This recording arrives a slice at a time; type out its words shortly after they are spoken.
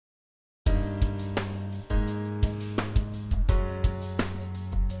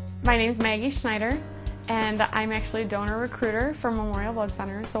My name is Maggie Schneider, and I'm actually a donor recruiter for Memorial Blood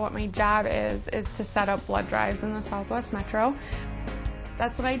Center. So what my job is to set up blood drives in the Southwest Metro.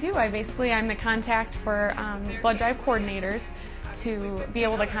 That's what I do. I'm the contact for blood drive coordinators to be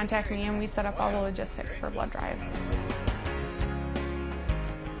able to contact me, and we set up all the logistics for blood drives.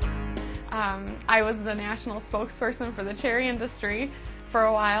 I was the national spokesperson for the cherry industry for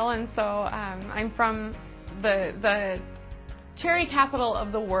a while, and so I'm from the cherry capital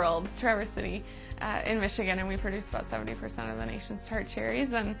of the world, Traverse City, in Michigan, and we produce about 70% of the nation's tart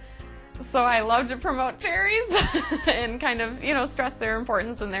cherries. And so I love to promote cherries and kind of, stress their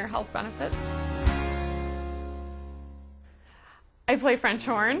importance and their health benefits. I play French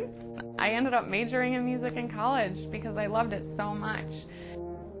horn. I ended up majoring in music in college because I loved it so much.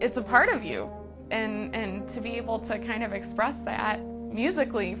 It's a part of you, and to be able to kind of express that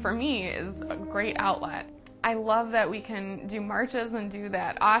musically, for me, is a great outlet. I love that we can do marches and do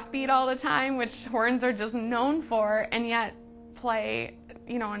that offbeat all the time, which horns are just known for, and yet play,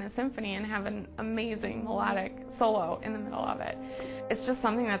 in a symphony and have an amazing melodic solo in the middle of it. It's just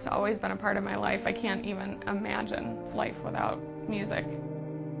something that's always been a part of my life. I can't even imagine life without music.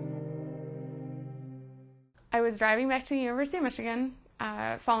 I was driving back to the University of Michigan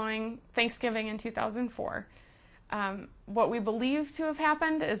following Thanksgiving in 2004. What we believe to have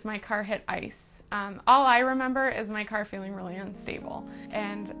happened is my car hit ice. All I remember is my car feeling really unstable,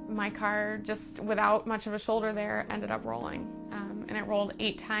 and my car, just without much of a shoulder there, ended up rolling. And it rolled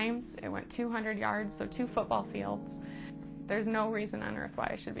 8 times. It went 200 yards, so 2 football fields. There's no reason on earth why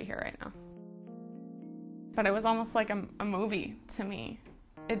I should be here right now. But it was almost like a movie to me.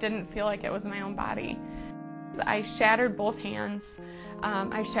 It didn't feel like it was my own body. I shattered both hands.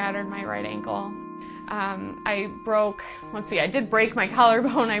 I shattered my right ankle. I did break my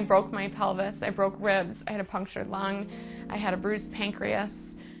collarbone, I broke my pelvis, I broke ribs, I had a punctured lung, I had a bruised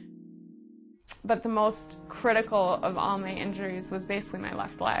pancreas. But the most critical of all my injuries was basically my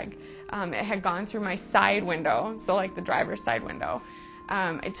left leg. It had gone through my side window, so like the driver's side window.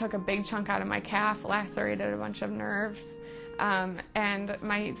 It took a big chunk out of my calf, lacerated a bunch of nerves, and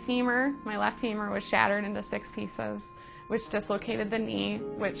my left femur was shattered into 6 pieces, which dislocated the knee,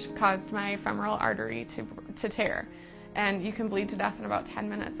 which caused my femoral artery to tear. And you can bleed to death in about 10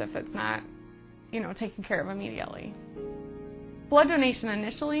 minutes if it's not, taken care of immediately. Blood donation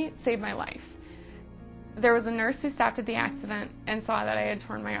initially saved my life. There was a nurse who stopped at the accident and saw that I had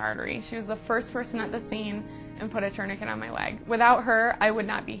torn my artery. She was the first person at the scene and put a tourniquet on my leg. Without her, I would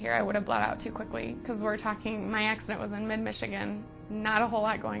not be here. I would have bled out too quickly, because my accident was in mid-Michigan, not a whole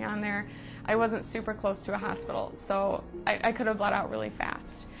lot going on there. I wasn't super close to a hospital, so I could have bled out really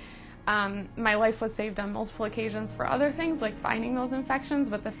fast. My life was saved on multiple occasions for other things, like finding those infections,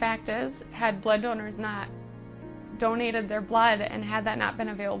 but the fact is, had blood donors not donated their blood and had that not been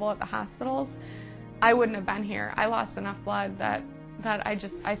available at the hospitals, I wouldn't have been here. I lost enough blood that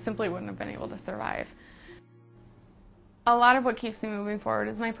I simply wouldn't have been able to survive. A lot of what keeps me moving forward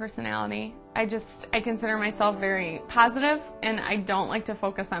is my personality. I consider myself very positive, and I don't like to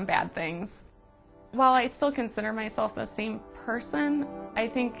focus on bad things. While I still consider myself the same person, I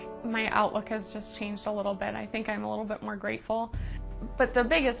think my outlook has just changed a little bit. I think I'm a little bit more grateful. But the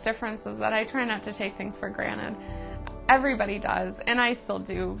biggest difference is that I try not to take things for granted. Everybody does, and I still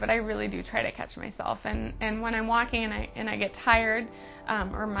do, but I really do try to catch myself. And when I'm walking and I get tired,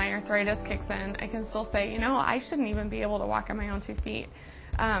 or my arthritis kicks in, I can still say, I shouldn't even be able to walk on my own 2 feet,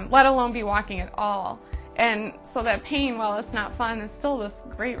 let alone be walking at all. And so that pain, while it's not fun, is still this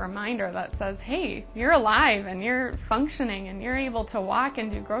great reminder that says, hey, you're alive and you're functioning and you're able to walk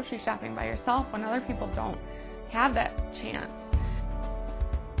and do grocery shopping by yourself when other people don't have that chance.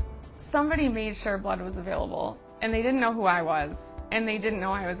 Somebody made sure blood was available, and they didn't know who I was, and they didn't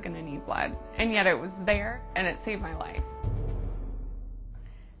know I was going to need blood, and yet it was there, and it saved my life.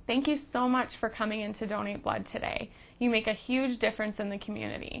 Thank you so much for coming in to donate blood today. You make a huge difference in the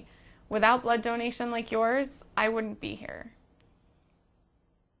community. Without blood donation like yours, I wouldn't be here.